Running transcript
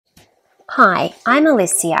Hi, I'm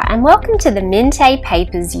Alicia and welcome to the Mintay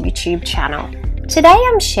Papers YouTube channel. Today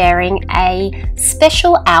I'm sharing a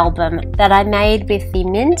special album that I made with the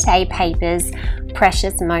Mintay Papers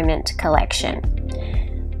Precious Moment collection.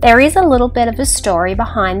 There is a little bit of a story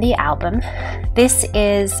behind the album. This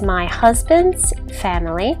is my husband's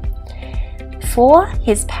family. For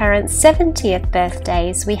his parents' 70th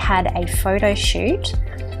birthdays, we had a photo shoot,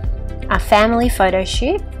 a family photo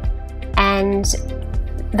shoot, and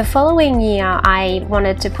the following year I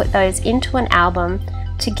wanted to put those into an album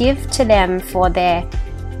to give to them for their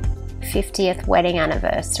 50th wedding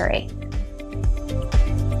anniversary.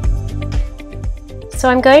 So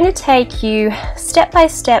I'm going to take you step by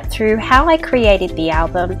step through how I created the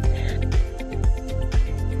album.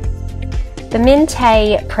 The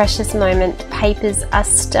Mintay Precious Moment papers are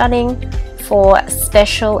stunning for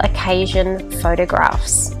special occasion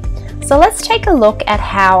photographs. So let's take a look at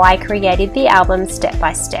how I created the album step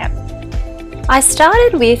by step. I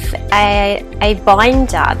started with a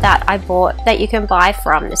binder that I bought that you can buy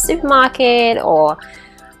from the supermarket or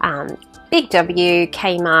Big W,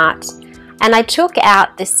 Kmart, and I took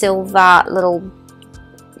out the silver little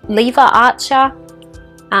lever archer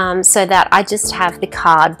so that I just have the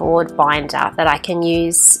cardboard binder that I can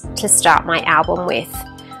use to start my album with.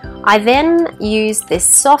 I then used this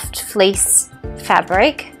soft fleece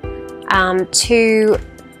fabric to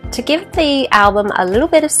give the album a little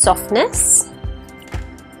bit of softness,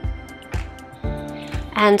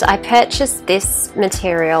 and I purchased this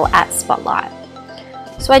material at Spotlight.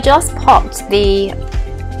 So I just popped the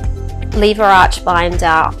lever arch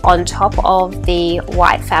binder on top of the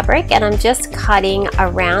white fabric, and I'm just cutting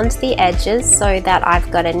around the edges so that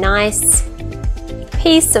I've got a nice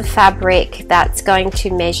piece of fabric that's going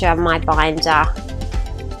to measure my binder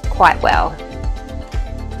quite well.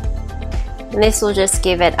 And this will just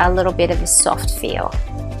give it a little bit of a soft feel.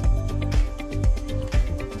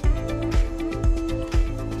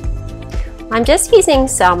 I'm just using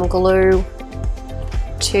some glue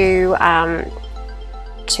to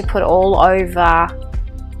put all over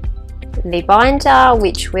the binder,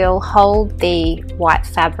 which will hold the white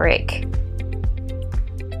fabric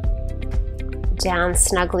down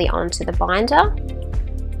snugly onto the binder.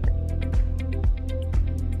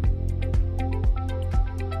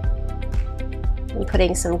 I'm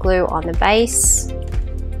putting some glue on the base.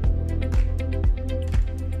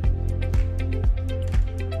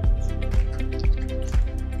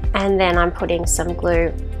 And then I'm putting some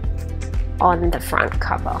glue on the front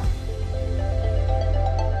cover.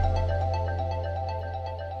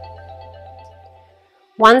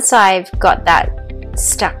 Once I've got that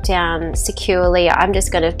stuck down securely, I'm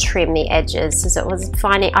just going to trim the edges, as I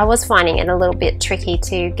was finding it a little bit tricky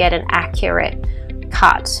to get an accurate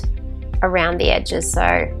cut around the edges,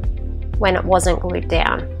 so when it wasn't glued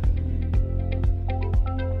down.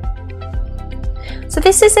 So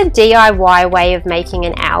this is a DIY way of making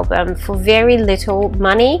an album for very little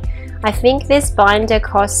money. I think this binder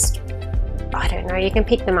cost, I don't know, you can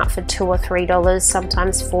pick them up for $2 or $3,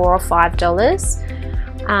 sometimes $4 or $5.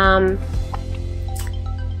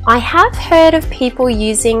 I have heard of people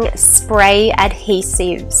using spray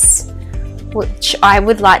adhesives, which I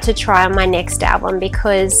would like to try on my next album,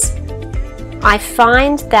 because I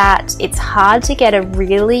find that it's hard to get a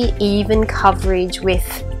really even coverage with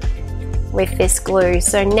this glue.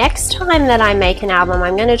 So next time that I make an album,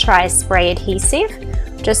 I'm going to try a spray adhesive,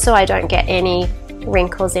 just so I don't get any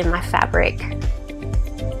wrinkles in my fabric.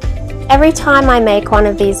 Every time I make one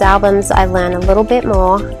of these albums, I learn a little bit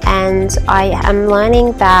more, and I am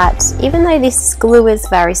learning that even though this glue is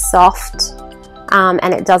very soft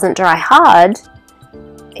and it doesn't dry hard,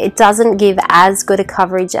 it doesn't give as good a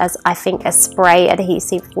coverage as I think a spray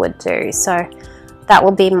adhesive would do. So that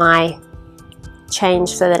will be my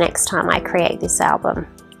change for the next time I create this album.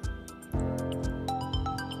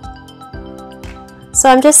 So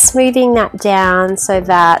I'm just smoothing that down so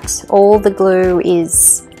that all the glue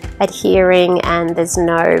is adhering and there's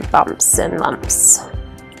no bumps and lumps.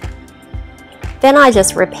 Then I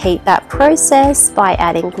just repeat that process by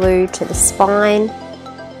adding glue to the spine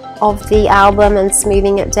of the album and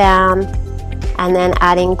smoothing it down, and then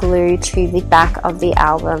adding glue to the back of the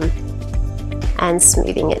album and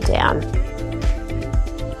smoothing it down.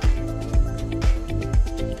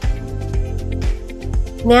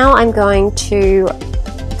 Now I'm going to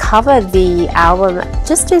cover the album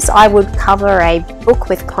just as I would cover a book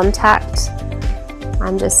with contact.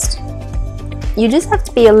 You just have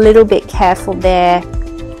to be a little bit careful there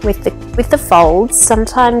with the folds.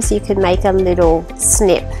 Sometimes you can make a little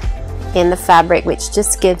snip in the fabric, which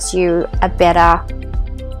just gives you a better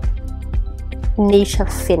neater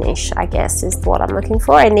finish, I guess is what I'm looking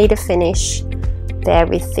for, a neater finish there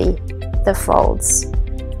with the folds.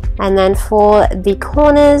 And then for the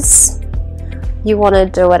corners, you want to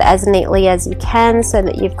do it as neatly as you can so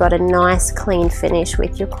that you've got a nice clean finish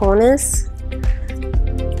with your corners.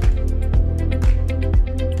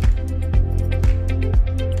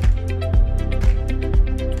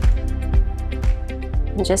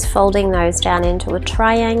 And just folding those down into a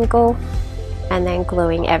triangle and then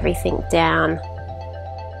gluing everything down.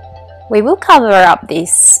 We will cover up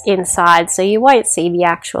this inside so you won't see the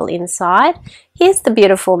actual inside. Here's the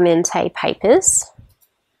beautiful Mintay Papers.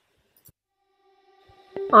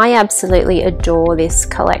 I absolutely adore this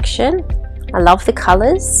collection. I love the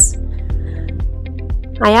colours.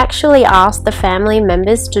 I actually asked the family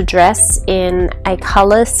members to dress in a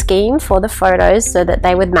colour scheme for the photos so that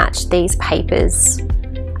they would match these papers.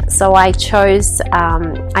 So I chose,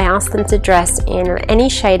 I asked them to dress in any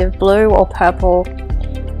shade of blue or purple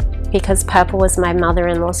because purple was my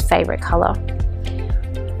mother-in-law's favourite colour.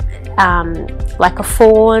 Like a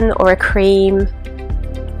fawn or a cream,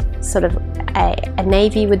 sort of a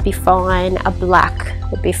navy would be fine, a black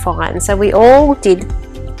would be fine. So we all did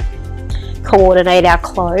coordinate our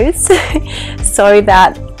clothes so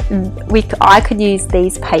that I could use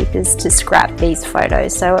these papers to scrap these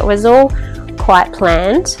photos. So it was all quite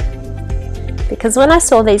planned, because when I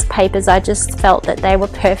saw these papers I just felt that they were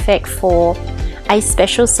perfect for a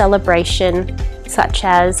special celebration such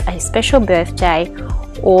as a special birthday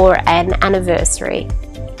or an anniversary.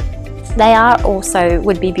 They are also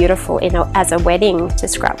would be beautiful as a wedding, to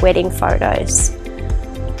scrap wedding photos.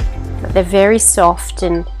 But they're very soft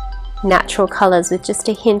and natural colours with just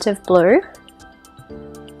a hint of blue.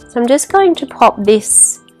 So I'm just going to pop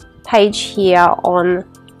this page here on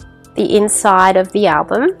the inside of the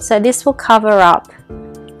album, so this will cover up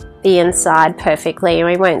the inside perfectly and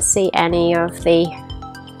we won't see any of the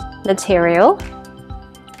material.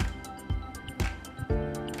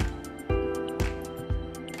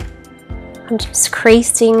 I'm just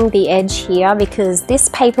creasing the edge here because this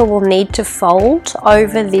paper will need to fold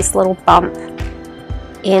over this little bump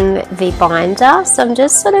in the binder, so I'm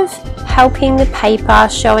just sort of helping the paper,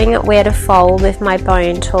 showing it where to fold with my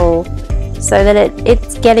bone tool so that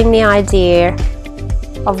it's getting the idea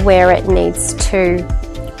of where it needs to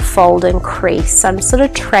fold and crease. I'm sort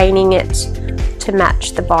of training it to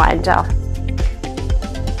match the binder.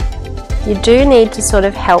 You do need to sort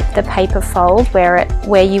of help the paper fold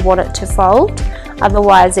where you want it to fold,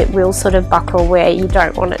 otherwise it will sort of buckle where you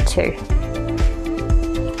don't want it to.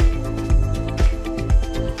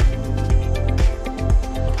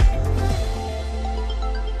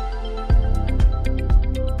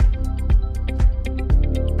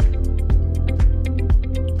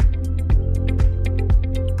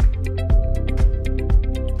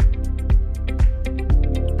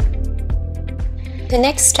 The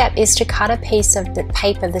next step is to cut a piece of the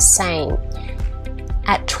paper the same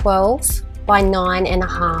at 12 by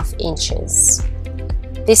 9.5 inches.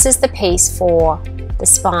 This is the piece for the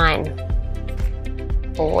spine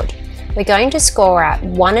board. We're going to score out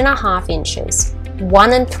 1.5 inches,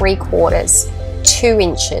 1 3/4, 2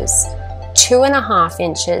 inches, 2.5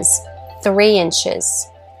 inches, 3 inches,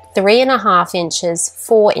 3.5 inches,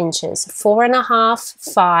 4 inches, 4.5,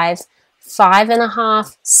 5,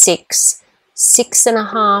 5.5, 6,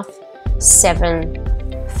 6.5, 7,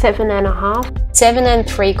 7.5, 7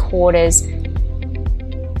 3/4,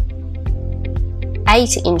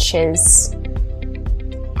 8 inches,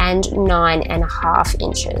 and 9.5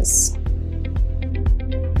 inches.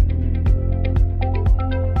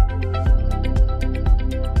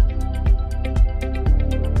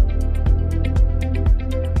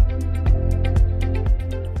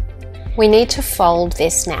 We need to fold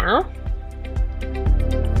this now.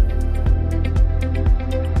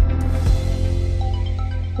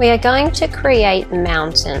 We are going to create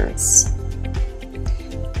mountains.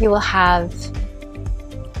 You will have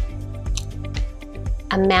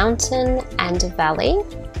a mountain and a valley.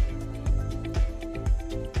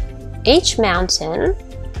 Each mountain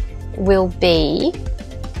will be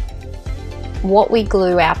what we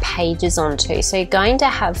glue our pages onto. So you're going to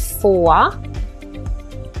have 4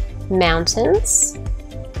 mountains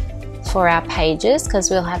for our pages because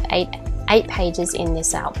we'll have eight pages in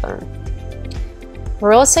this album.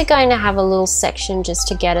 We're also going to have a little section just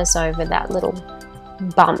to get us over that little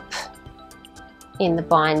bump in the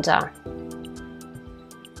binder.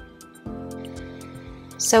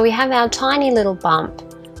 So we have our tiny little bump,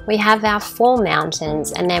 we have our 4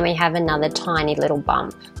 mountains, and then we have another tiny little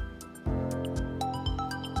bump.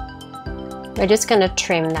 We're just going to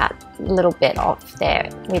trim that little bit off there.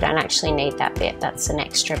 We don't actually need that bit, that's an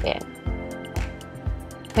extra bit.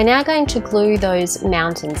 We're now going to glue those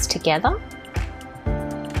mountains together.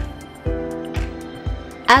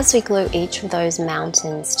 As we glue each of those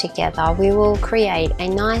mountains together, we will create a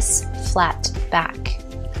nice flat back,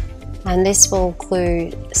 and this will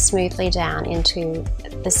glue smoothly down into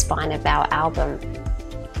the spine of our album.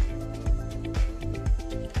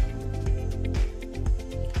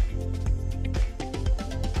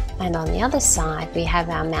 And on the other side, we have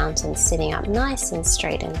our mountains sitting up nice and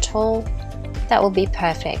straight and tall. That will be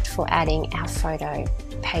perfect for adding our photo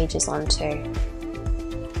pages onto.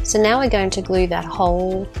 So now we're going to glue that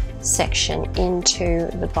whole section into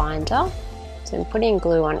the binder. So I'm putting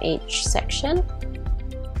glue on each section.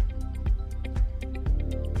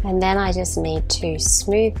 And then I just need to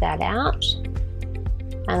smooth that out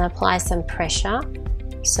and apply some pressure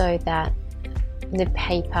so that the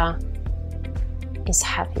paper is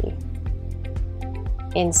happy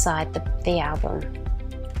inside the album.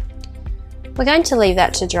 We're going to leave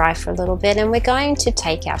that to dry for a little bit, and we're going to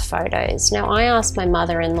take our photos. Now, I asked my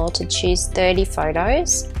mother-in-law to choose 30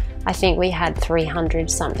 photos. I think we had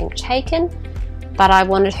 300 something taken, but I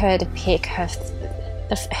wanted her to pick her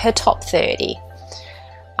top 30.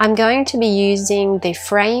 I'm going to be using the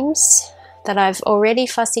frames that I've already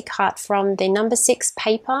fussy cut from the number 6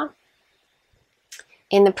 paper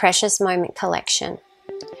in the Precious Moment collection.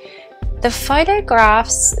 The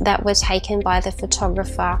photographs that were taken by the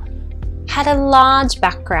photographer had a large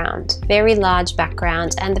background, very large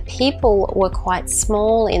background, and the people were quite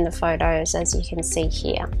small in the photos, as you can see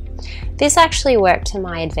here. This actually worked to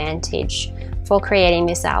my advantage for creating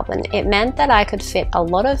this album. It meant that I could fit a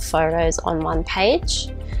lot of photos on one page,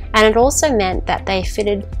 and it also meant that they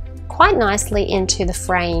fitted quite nicely into the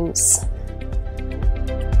frames.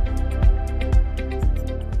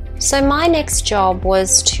 So my next job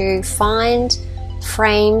was to find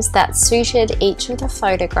frames that suited each of the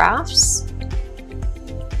photographs.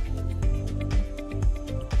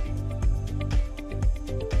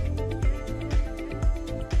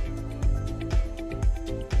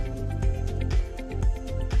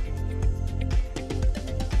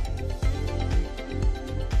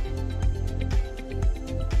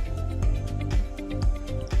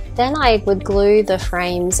 Then I would glue the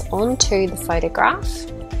frames onto the photograph.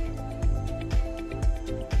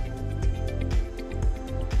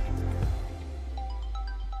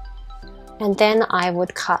 And then I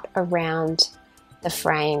would cut around the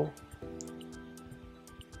frame.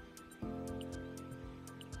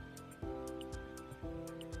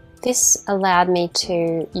 This allowed me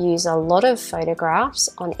to use a lot of photographs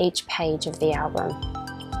on each page of the album.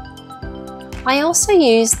 I also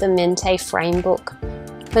used the Mintay frame book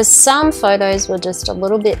because some photos were just a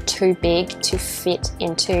little bit too big to fit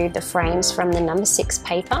into the frames from the number 6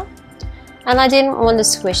 paper, and I didn't want to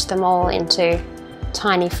squish them all into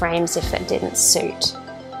tiny frames if it didn't suit.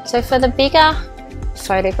 So for the bigger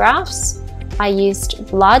photographs, I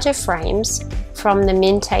used larger frames from the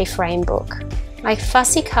Mintay frame book. I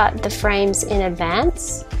fussy cut the frames in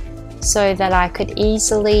advance so that I could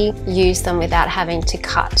easily use them without having to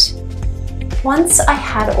cut. Once I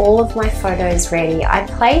had all of my photos ready, I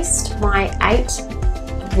placed my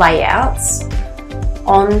 8 layouts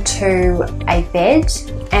onto a bed,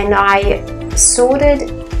 and I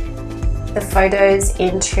sorted the photos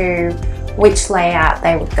into which layout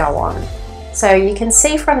they would go on. So you can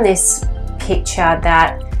see from this picture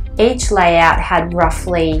that each layout had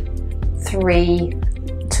roughly 3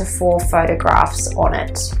 to 4 photographs on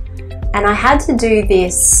it, and I had to do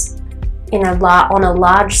this on a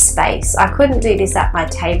large space. I couldn't do this at my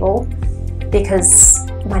table because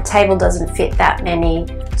my table doesn't fit that many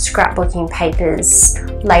scrapbooking papers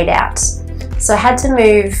laid out. So I had to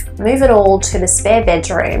move it all to the spare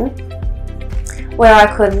bedroom where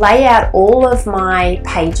I could lay out all of my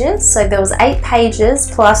pages. So there was 8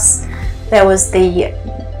 pages, plus there was the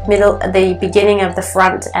beginning of the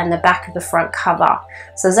front and the back of the front cover.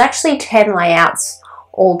 So there's actually 10 layouts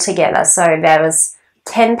altogether. So there was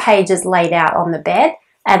 10 pages laid out on the bed,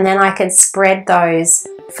 and then I could spread those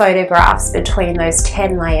photographs between those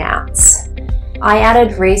 10 layouts. I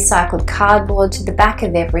added recycled cardboard to the back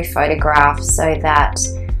of every photograph so that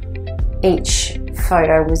each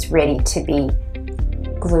photo was ready to be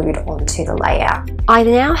glued onto the layout. I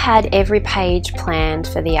now had every page planned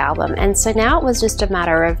for the album, and so now it was just a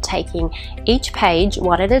matter of taking each page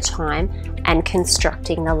one at a time and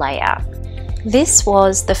constructing the layout. This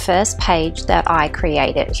was the first page that I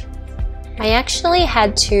created. I actually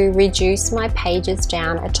had to reduce my pages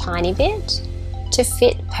down a tiny bit to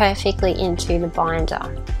fit perfectly into the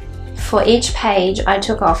binder. For each page, I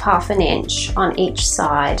took off 1/2 inch on each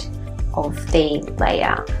side of the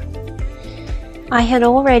layout. I had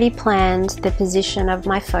already planned the position of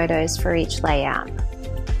my photos for each layout.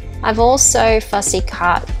 I've also fussy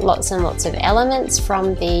cut lots and lots of elements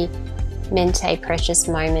from the Mintay Precious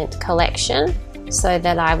Moment collection so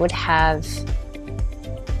that I would have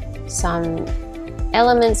some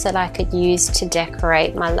elements that I could use to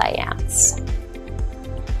decorate my layouts.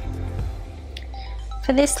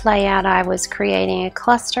 For this layout, I was creating a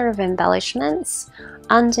cluster of embellishments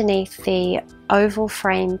underneath the oval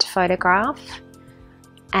framed photograph,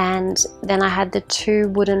 and then I had the two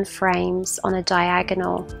wooden frames on a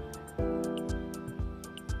diagonal.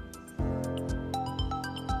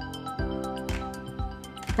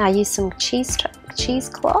 I used some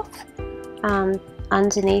cheesecloth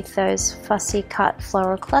underneath those fussy cut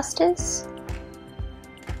floral clusters,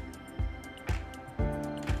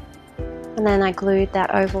 and then I glued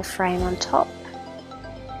that oval frame on top.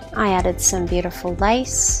 I added some beautiful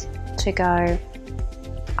lace to go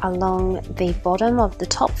along the bottom of the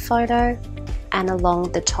top photo and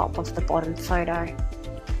along the top of the bottom photo.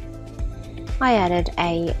 I added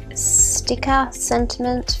a sticker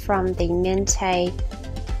sentiment from the Mintay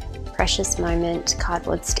Precious Moment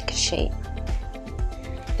cardboard sticker sheet.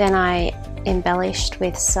 Then I embellished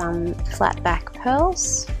with some flat back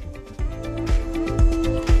pearls.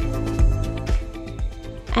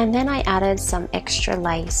 And then I added some extra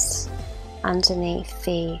lace underneath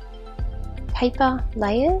the paper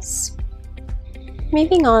layers.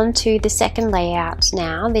 Moving on to the second layout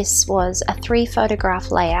now. This was a 3 photograph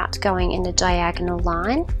layout going in a diagonal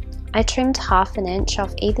line. I trimmed 1/2 inch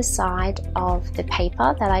off either side of the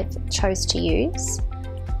paper that I chose to use.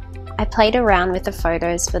 I played around with the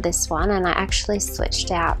photos for this one, and I actually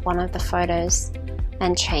switched out one of the photos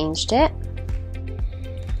and changed it.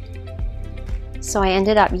 So I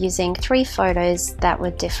ended up using 3 photos that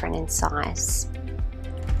were different in size.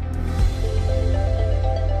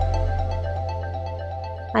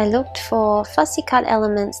 I looked for fussy cut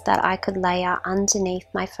elements that I could layer underneath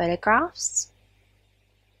my photographs.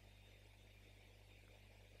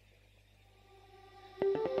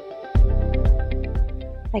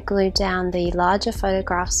 I glued down the larger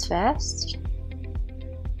photographs first.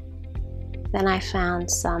 Then I found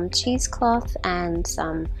some cheesecloth and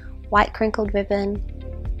some white crinkled ribbon.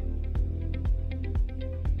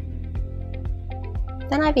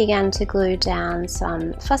 Then I began to glue down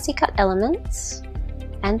some fussy cut elements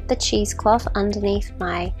and the cheesecloth underneath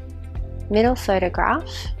my middle photograph.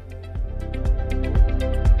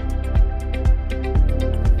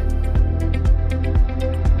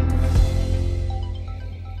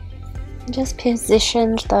 Just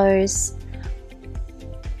positioned those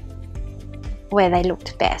where they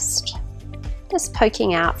looked best, just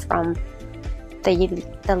poking out from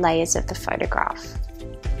the layers of the photograph.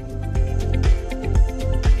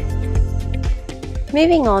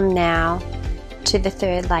 Moving on now to the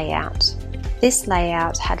third layout. This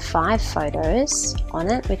layout had 5 photos on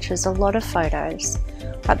it, which was a lot of photos,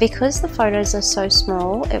 but because the photos are so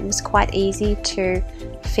small, it was quite easy to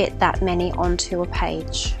fit that many onto a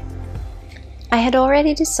page. I had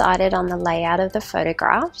already decided on the layout of the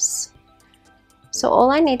photographs, so all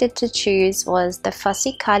I needed to choose was the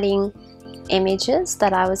fussy cutting images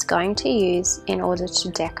that I was going to use in order to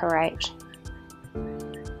decorate.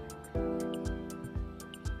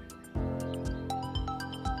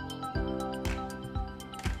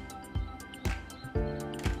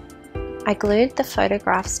 I glued the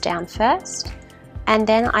photographs down first, and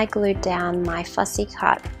then I glued down my fussy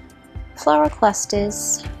cut floral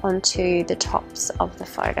clusters onto the tops of the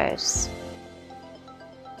photos.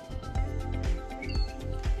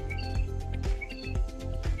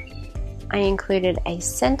 I included a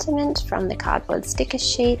sentiment from the cardboard sticker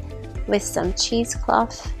sheet with some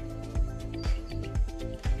cheesecloth.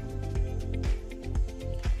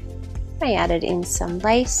 I added in some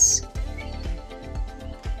lace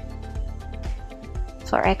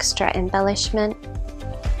for extra embellishment.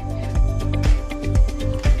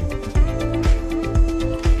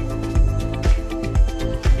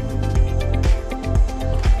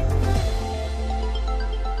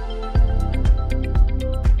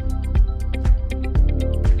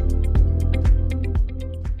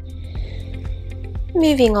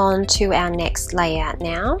 Moving on to our next layout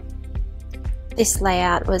now. This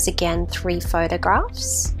layout was again 3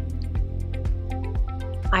 photographs.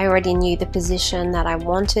 I already knew the position that I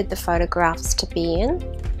wanted the photographs to be in,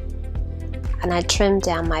 and I trimmed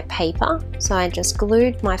down my paper, so I just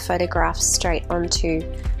glued my photographs straight onto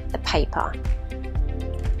the paper.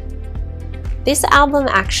 This album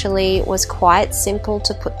actually was quite simple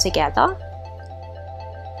to put together.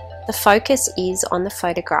 The focus is on the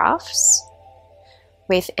photographs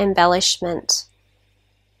with embellishment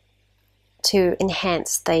to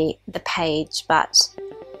enhance the page, but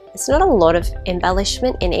there's not a lot of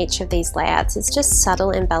embellishment in each of these layouts. It's just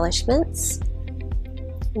subtle embellishments.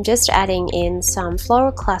 I'm just adding in some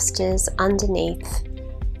floral clusters underneath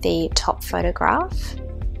the top photograph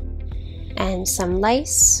and some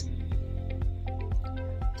lace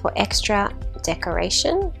for extra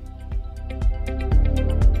decoration.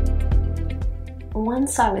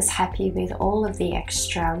 Once I was happy with all of the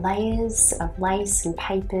extra layers of lace and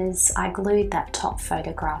papers, I glued that top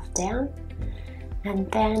photograph down, and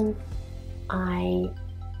then I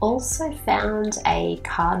also found a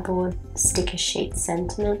cardboard sticker sheet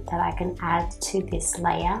sentiment that I can add to this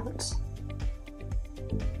layout.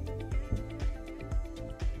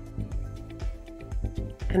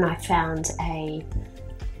 And I found a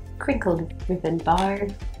crinkled ribbon bow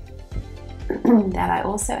that I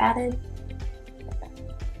also added.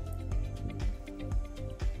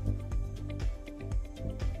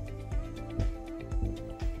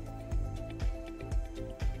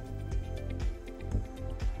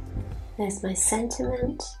 There's my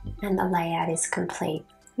sentiment, and the layout is complete.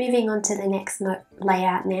 Moving on to the next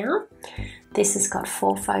layout now. This has got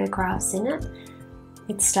 4 photographs in it.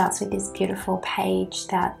 It starts with this beautiful page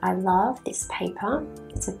that I love, this paper.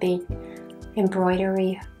 It's a big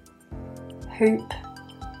embroidery hoop.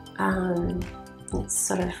 It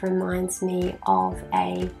sort of reminds me of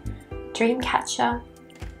a dream catcher.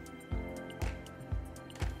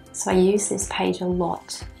 So I use this page a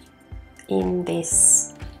lot in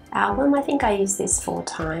this album. I think I used this 4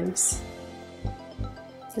 times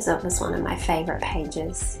because it was one of my favorite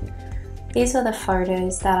pages. These are the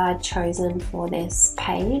photos that I'd chosen for this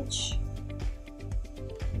page.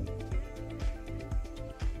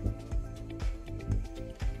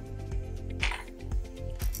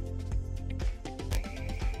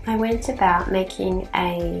 I went about making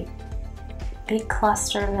a big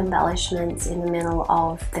cluster of embellishments in the middle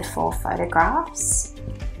of the 4 photographs.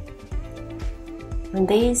 And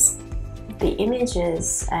the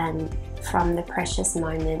images and from the Precious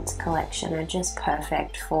Moment collection are just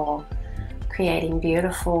perfect for creating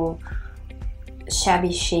beautiful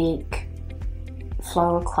shabby chic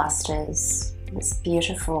floral clusters. It's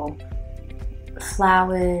beautiful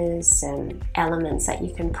flowers and elements that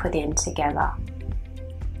you can put in together.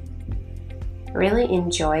 Really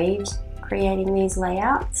enjoyed creating these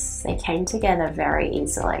layouts. They came together very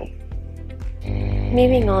easily.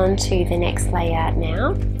 Moving on to the next layout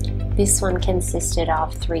now. This one consisted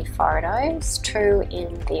of 3 photos, 2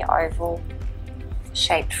 in the oval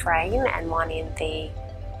shaped frame and 1 in the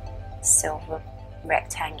silver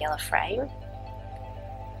rectangular frame.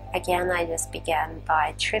 Again, I just began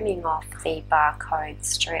by trimming off the barcode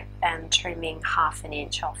strip and trimming 1/2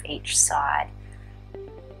 inch off each side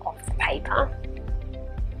of the paper.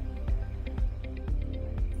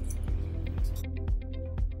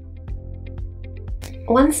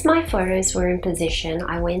 Once my photos were in position,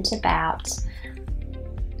 I went about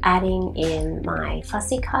adding in my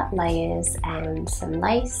fussy cut layers and some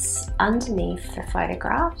lace underneath the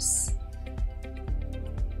photographs.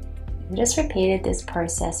 I just repeated this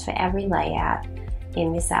process for every layout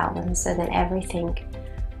in this album so that everything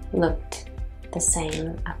looked the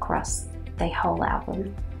same across the whole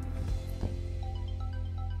album.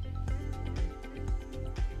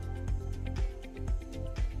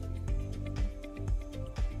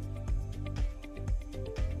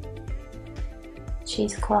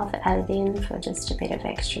 Cheesecloth added in for just a bit of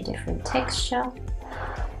extra different texture.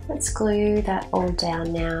 Let's glue that all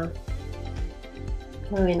down now.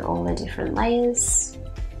 Glue in all the different layers.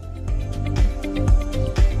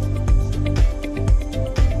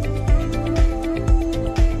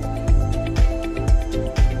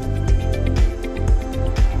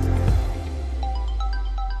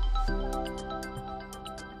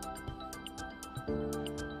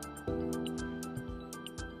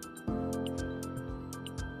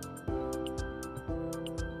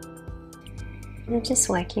 I'm just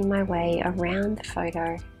working my way around the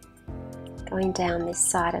photo, going down this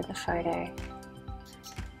side of the photo.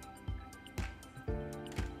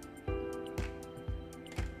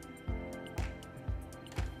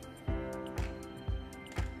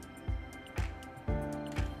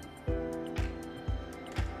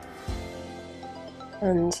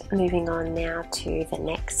 And moving on now to the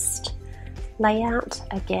next layout.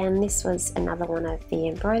 Again, this was another one of the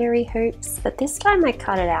embroidery hoops, but this time I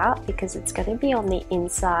cut it out because it's going to be on the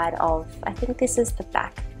inside of, I think this is the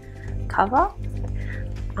back cover,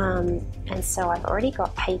 and so I've already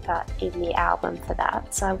got paper in the album for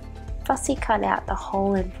that, so I fussy cut out the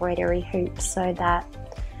whole embroidery hoop so that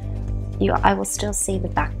I will still see the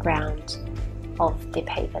background of the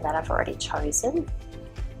paper that I've already chosen.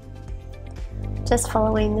 Just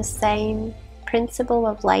following the same principle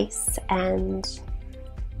of lace and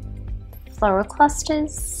floral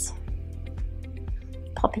clusters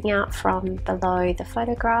popping out from below the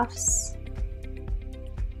photographs.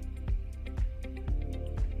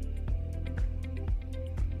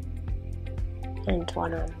 And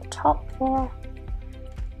one on the top there.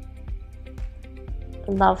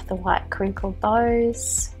 I love the white crinkle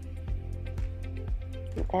bows.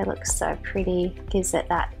 They look so pretty, gives it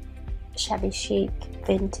that shabby chic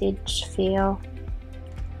vintage feel.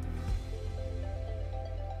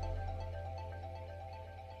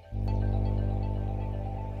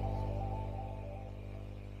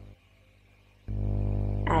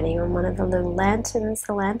 Adding on one of the little lanterns.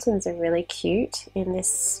 The lanterns are really cute in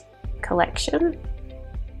this collection.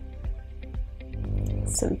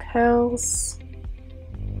 Some pearls.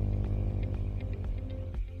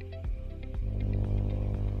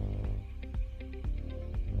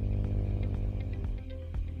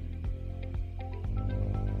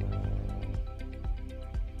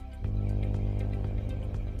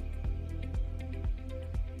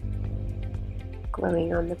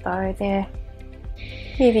 Gluing on the bow there.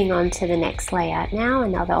 Moving on to the next layout now,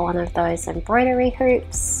 another one of those embroidery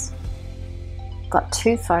hoops. Got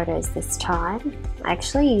two photos this time. I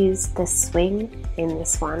actually used the swing in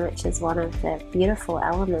this one, which is one of the beautiful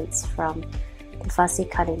elements from the fussy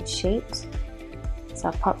cutting sheet. So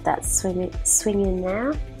I'll pop that swing in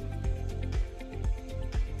now.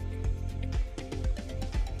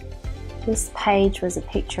 This page was a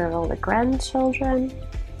picture of all the grandchildren.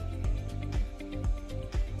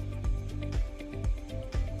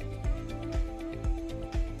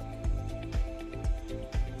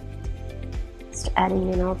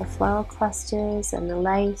 Adding in all the floral clusters and the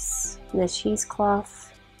lace and the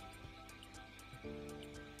cheesecloth.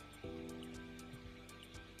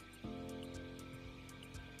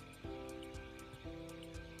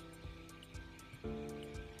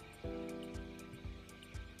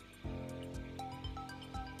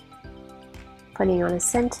 Putting on a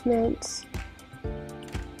sentiment,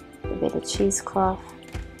 a bit of cheesecloth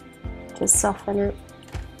to soften it,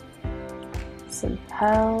 some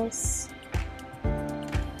pearls.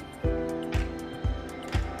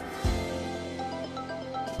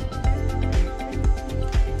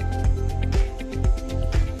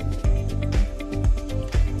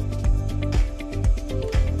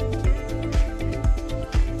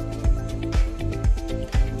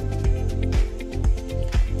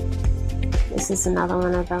 This is another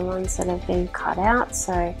one of the ones that have been cut out,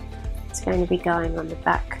 so it's going to be going on the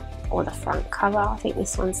back or the front cover. I think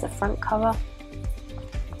this one's the front cover.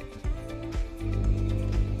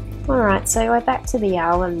 Alright, so we're back to the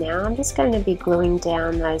album now. I'm just going to be gluing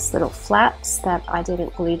down those little flaps that I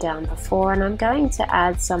didn't glue down before, and I'm going to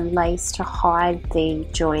add some lace to hide the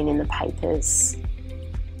join in the papers.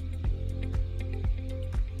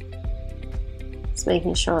 Just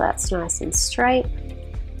making sure that's nice and straight.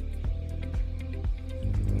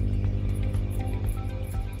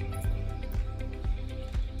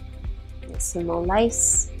 Some more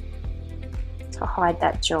lace to hide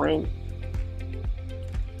that join.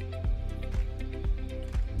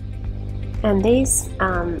 And these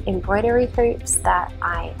embroidery hoops that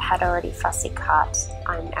I had already fussy cut,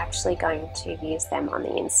 I'm actually going to use them on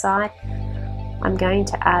the inside. I'm going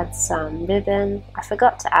to add some ribbon. I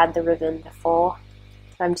forgot to add the ribbon before,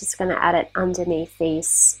 so I'm just going to add it underneath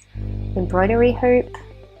these embroidery hoop.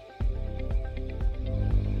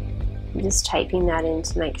 I'm just taping that in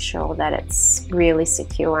to make sure that it's really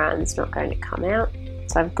secure and it's not going to come out.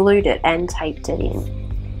 So I've glued it and taped it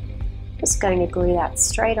in. Just going to glue that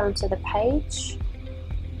straight onto the page.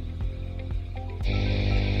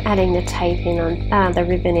 Adding the tape in on the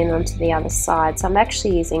ribbon in onto the other side. So I'm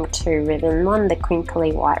actually using two ribbon, one the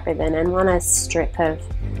crinkly white ribbon and one a strip of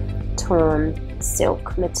torn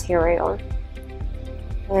silk material.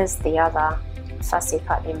 There's the other fussy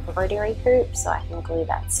cut embroidery hoop, so I can glue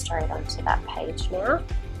that straight onto that page now.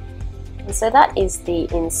 And so that is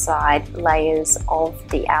the inside layers of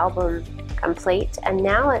the album complete, and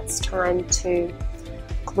now it's time to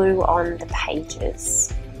glue on the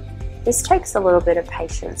pages. This takes a little bit of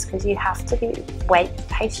patience because you have to wait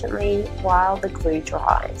patiently while the glue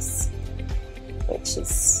dries, which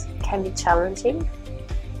can be challenging,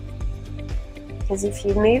 because if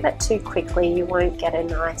you move it too quickly you won't get a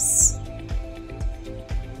nice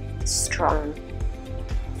strong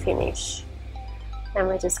finish. And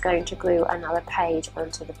we're just going to glue another page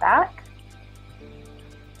onto the back.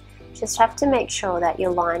 Just have to make sure that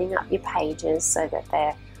you're lining up your pages so that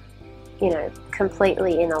they're,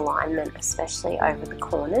 completely in alignment, especially over the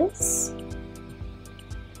corners.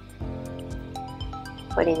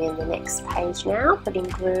 putting in the next page now, putting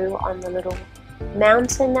glue on the little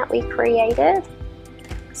mountain that we created.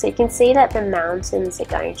 So you can see that the mountains are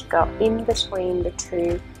going to go in between the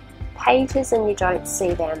two pages and you don't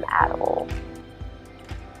see them at all.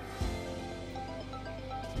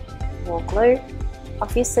 More glue.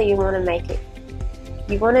 Obviously you want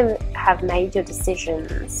to have made your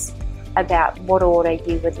decisions about what order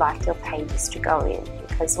you would like your pages to go in,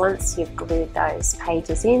 because once you've glued those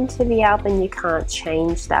pages into the album you can't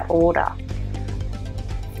change that order.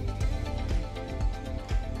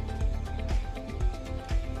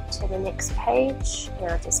 To the next page,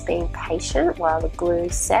 now just being patient while the glue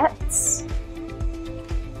sets.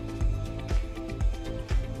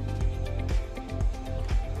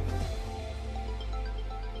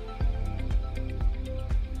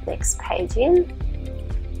 Next page in.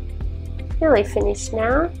 Nearly finished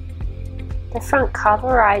now. The front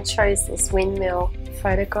cover, I chose this windmill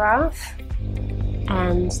photograph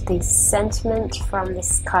and the sentiment from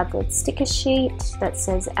this cardboard sticker sheet that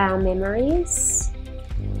says "Our Memories."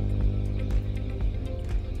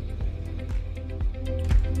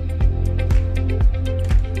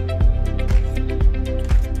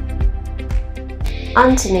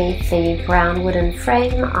 Underneath the brown wooden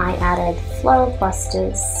frame, I added floral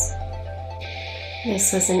clusters.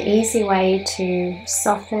 This was an easy way to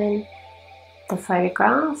soften the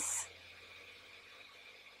photograph.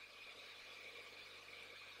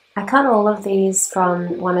 I cut all of these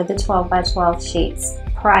from one of the 12 by 12 sheets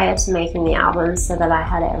prior to making the album so that I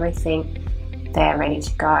had everything there ready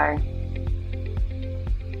to go.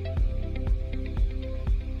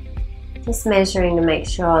 Just measuring to make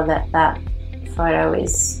sure that that photo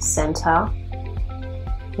is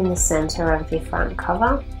in the center of the front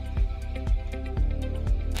cover.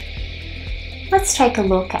 Let's take a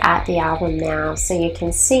look at the album now so you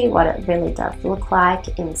can see what it really does look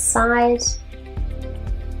like inside.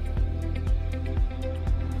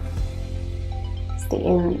 It's the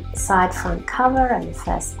inside front cover and the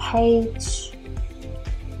first page.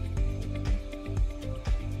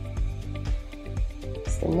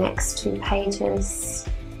 It's the next two pages.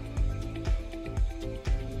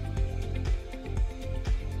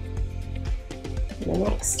 The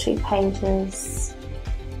next two pages.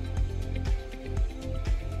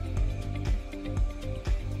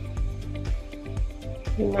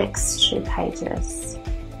 The next two pages.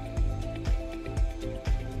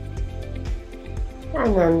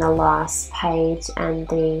 And then the last page and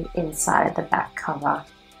the inside of the back cover.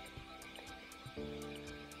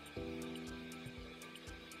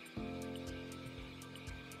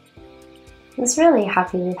 I was really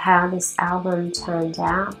happy with how this album turned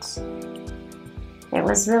out. It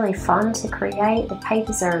was really fun to create. The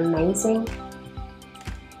papers are amazing.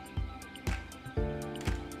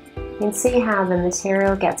 You can see how the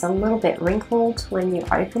material gets a little bit wrinkled when you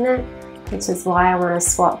open it, which is why I want to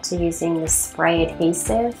swap to using the spray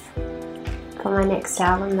adhesive for my next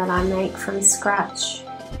album that I make from scratch.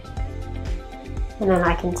 And then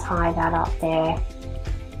I can tie that up there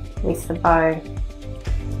with the bow.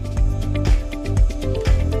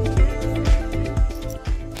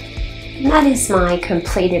 And that is my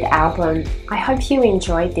completed album. I hope you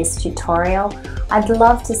enjoyed this tutorial. I'd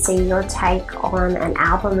love to see your take on an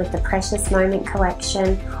album of the Precious Moment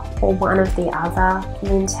collection or one of the other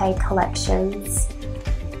Mintay collections.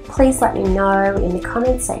 Please let me know in the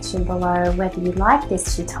comment section below whether you like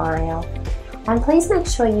this tutorial. And please make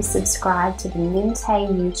sure you subscribe to the Mintay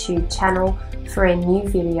YouTube channel for a new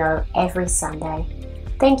video every Sunday.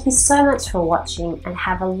 Thank you so much for watching and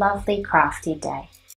have a lovely crafty day.